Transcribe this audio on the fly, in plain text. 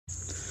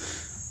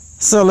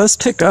So let's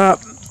pick up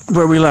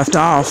where we left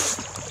off,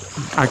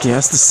 I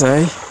guess to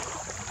say.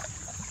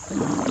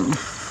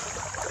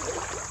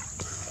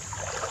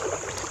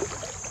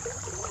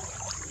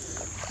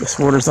 This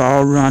water's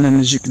all running,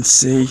 as you can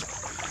see.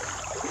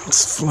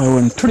 It's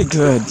flowing pretty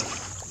good.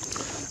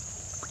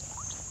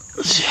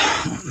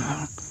 I don't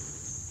know.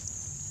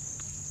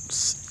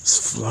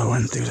 It's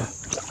flowing through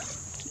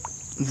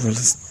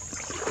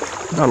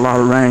got a lot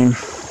of rain.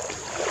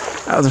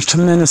 That was a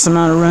tremendous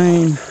amount of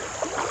rain.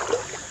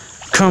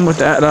 Come with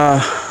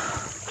that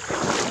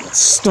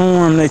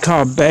storm they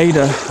call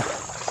Beta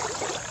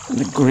in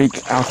the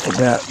Greek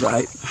alphabet,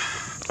 right?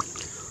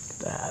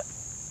 That.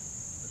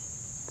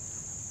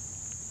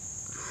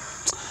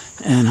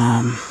 And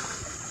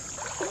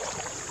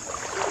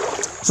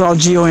it's all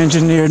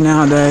geoengineered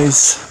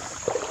nowadays.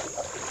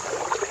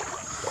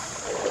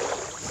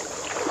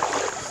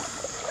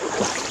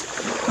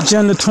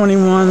 Agenda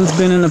 21's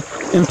been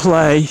in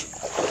play.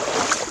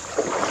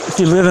 If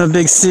you live in a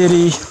big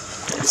city,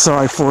 I'm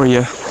sorry for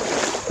you,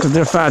 because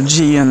they're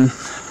 5G and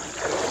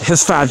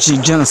his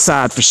 5G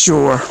genocide for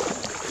sure.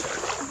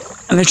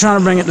 And they're trying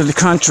to bring it to the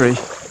country.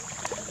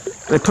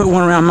 They put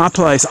one around my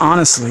place,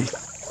 honestly.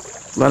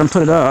 Let them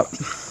put it up.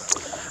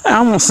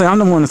 I won't say I'm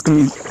the one that's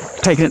going to be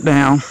taking it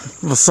down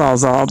with a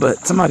sawzall,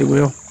 but somebody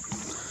will.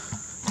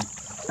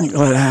 I ain't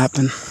gonna let it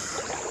happen.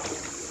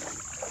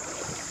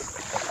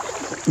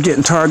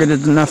 Getting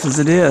targeted enough as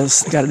it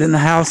is. They got it in the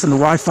house and the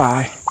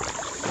Wi-Fi.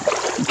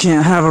 You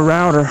can't have a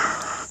router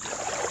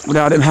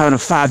without them having a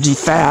 5G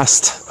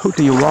fast hooked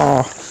to your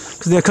wall,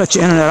 because they'll cut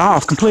your internet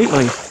off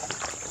completely.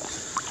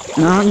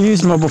 And I don't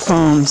use mobile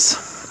phones.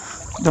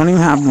 Don't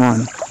even have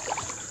one.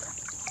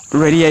 The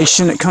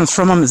radiation that comes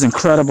from them is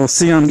incredible.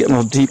 See, I'm getting a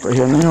little deeper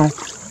here now.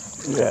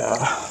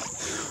 Yeah.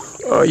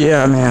 Oh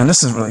yeah, man,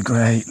 this is really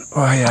great.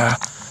 Oh yeah.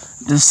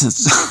 This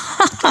is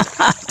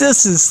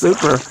this is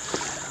super.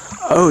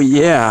 Oh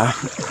yeah.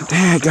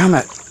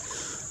 Dadgummit.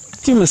 A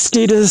few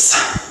mosquitoes.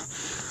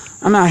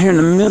 I'm out here in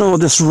the middle of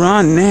this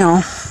run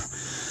now.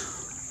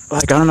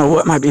 Like, I don't know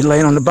what might be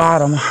laying on the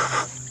bottom.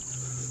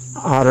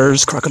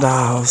 Otters,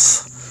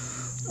 crocodiles,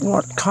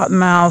 what,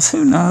 cottonmouths,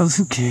 who knows,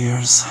 who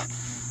cares?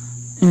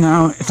 You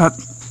know,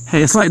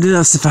 hey, it's like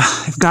this,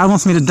 if God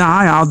wants me to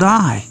die, I'll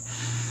die.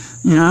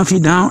 You know, if he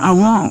don't, I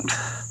won't.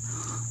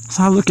 That's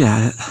how I look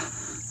at it.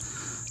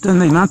 Doesn't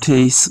make my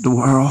peace, the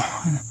world,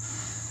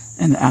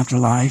 and the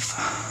afterlife.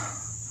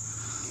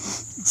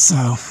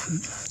 So,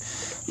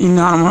 you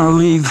know, I don't want to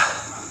leave,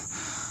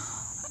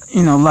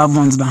 you know, loved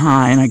ones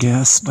behind, I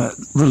guess, but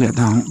really I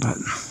don't. But,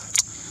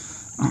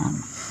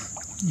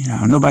 you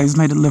know, nobody's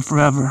made to live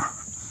forever,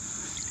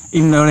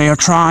 even though they are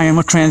trying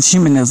with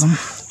transhumanism.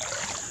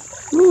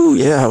 Ooh,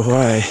 yeah,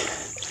 boy.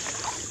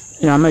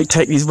 Yeah, I may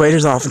take these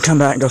waders off and come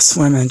back and go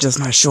swimming in just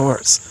my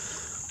shorts.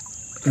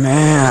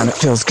 Man, it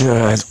feels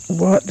good.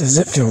 What, does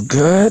it feel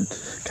good?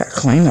 Look how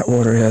clean that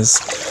water is.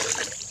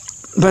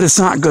 But it's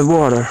not good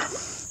water.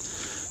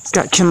 It's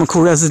got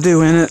chemical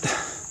residue in it.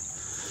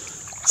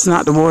 It's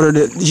not the water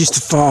that used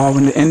to fall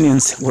when the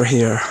Indians were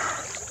here.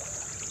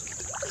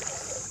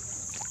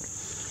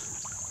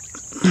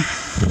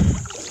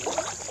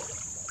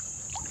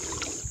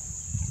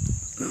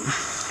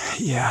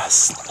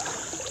 Yes.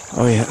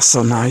 Oh yeah, it's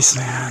so nice,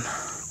 man.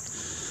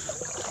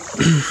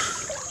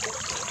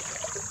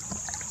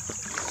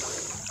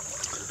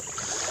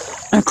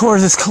 And of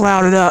course it's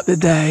clouded up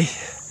today.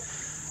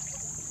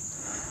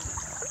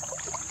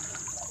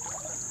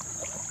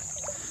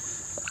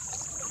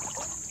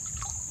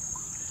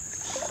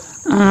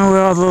 I don't know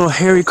where all the little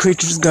hairy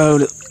creatures go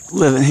that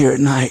live in here at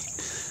night.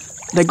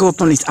 They go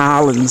up on these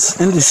islands.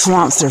 In these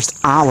swamps there's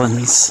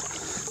islands.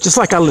 Just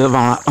like I live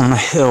on a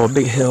hill, a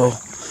big hill.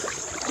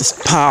 Just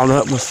piled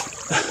up with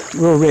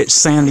real rich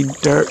sandy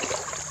dirt.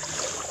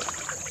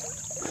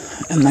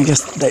 And I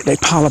guess they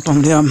pile up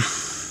on them.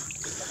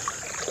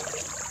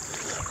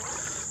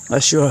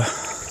 Unless you're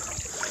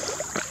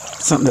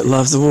something that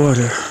loves the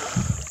water.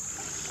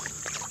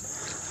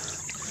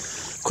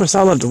 Of course,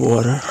 I love the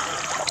water.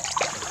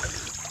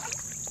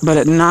 But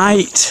at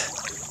night,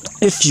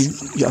 if you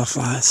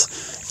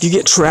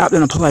get trapped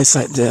in a place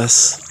like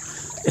this,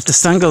 if the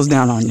sun goes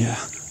down on you,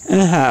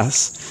 and it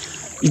has,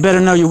 you better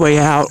know your way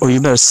out, or you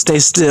better stay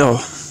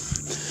still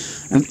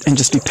and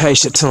just be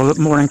patient till the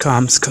morning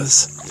comes,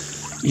 because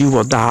you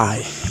will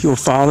die. You will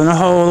fall in a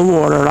hole of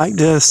water like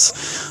this.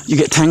 You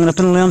get tangled up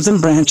in limbs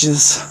and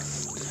branches.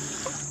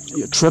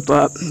 You'll trip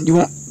up.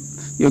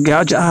 You'll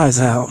gouge your eyes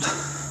out.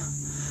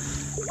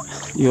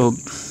 You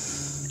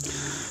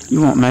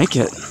won't make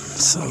it.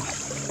 So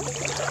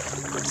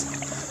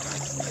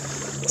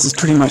this is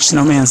pretty much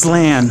no man's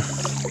land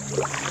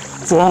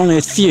for only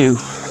a few,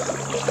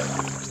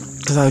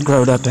 because I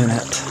growed up in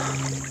it.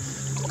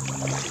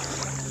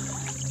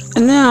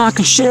 And now I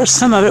can share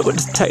some of it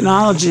with the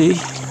technology.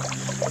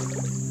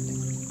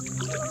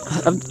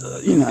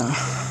 You know,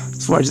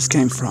 that's where I just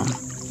came from.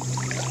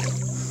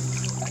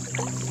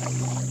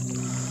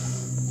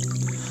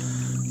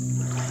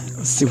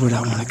 Let's see where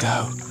I want to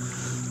go.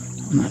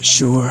 I'm not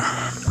sure.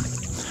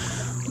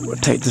 We'll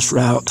take this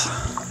route.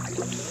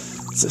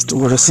 Let's This the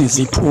water seems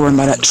to be pouring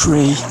by that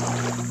tree.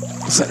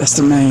 So that's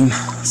the main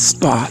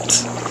spot.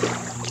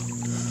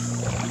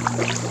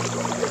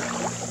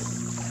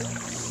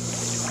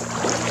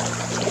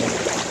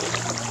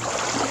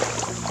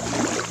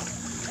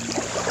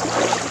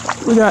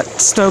 We got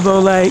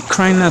Stobo Lake,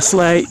 Crane Nest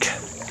Lake,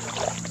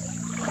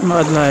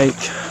 Mud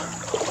Lake,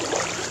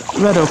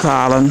 Red Oak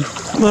Island,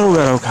 Little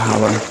Red Oak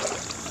Island,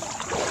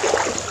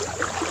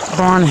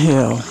 Barn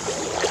Hill.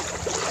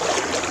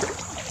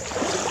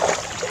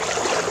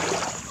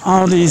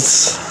 All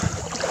these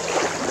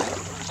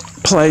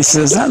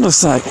places. That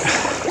looks like...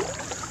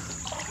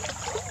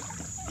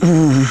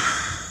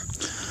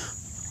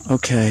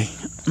 okay.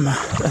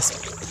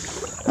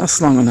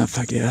 That's long enough,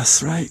 I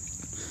guess, right?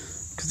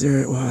 Because there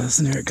it was,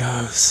 and there it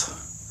goes.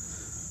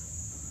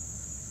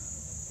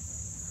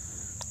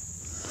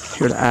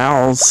 Hear the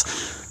owls,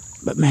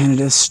 but man, it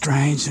is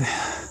strange and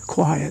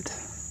quiet.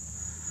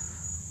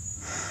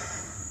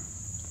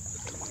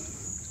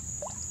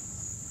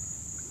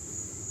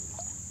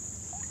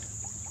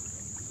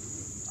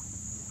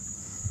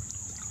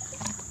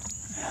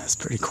 Yeah, it's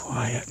pretty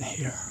quiet in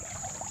here.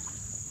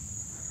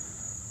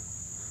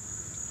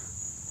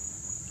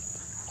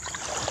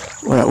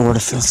 Well, that water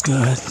feels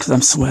good because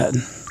I'm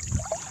sweating.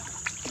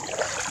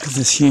 Because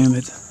it's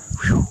humid.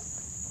 Whew.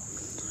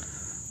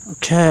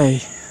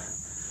 Okay.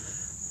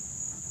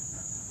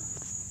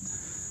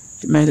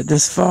 If you made it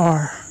this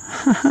far,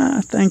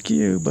 thank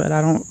you, but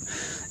I don't,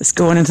 it's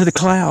going into the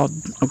cloud,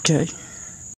 okay?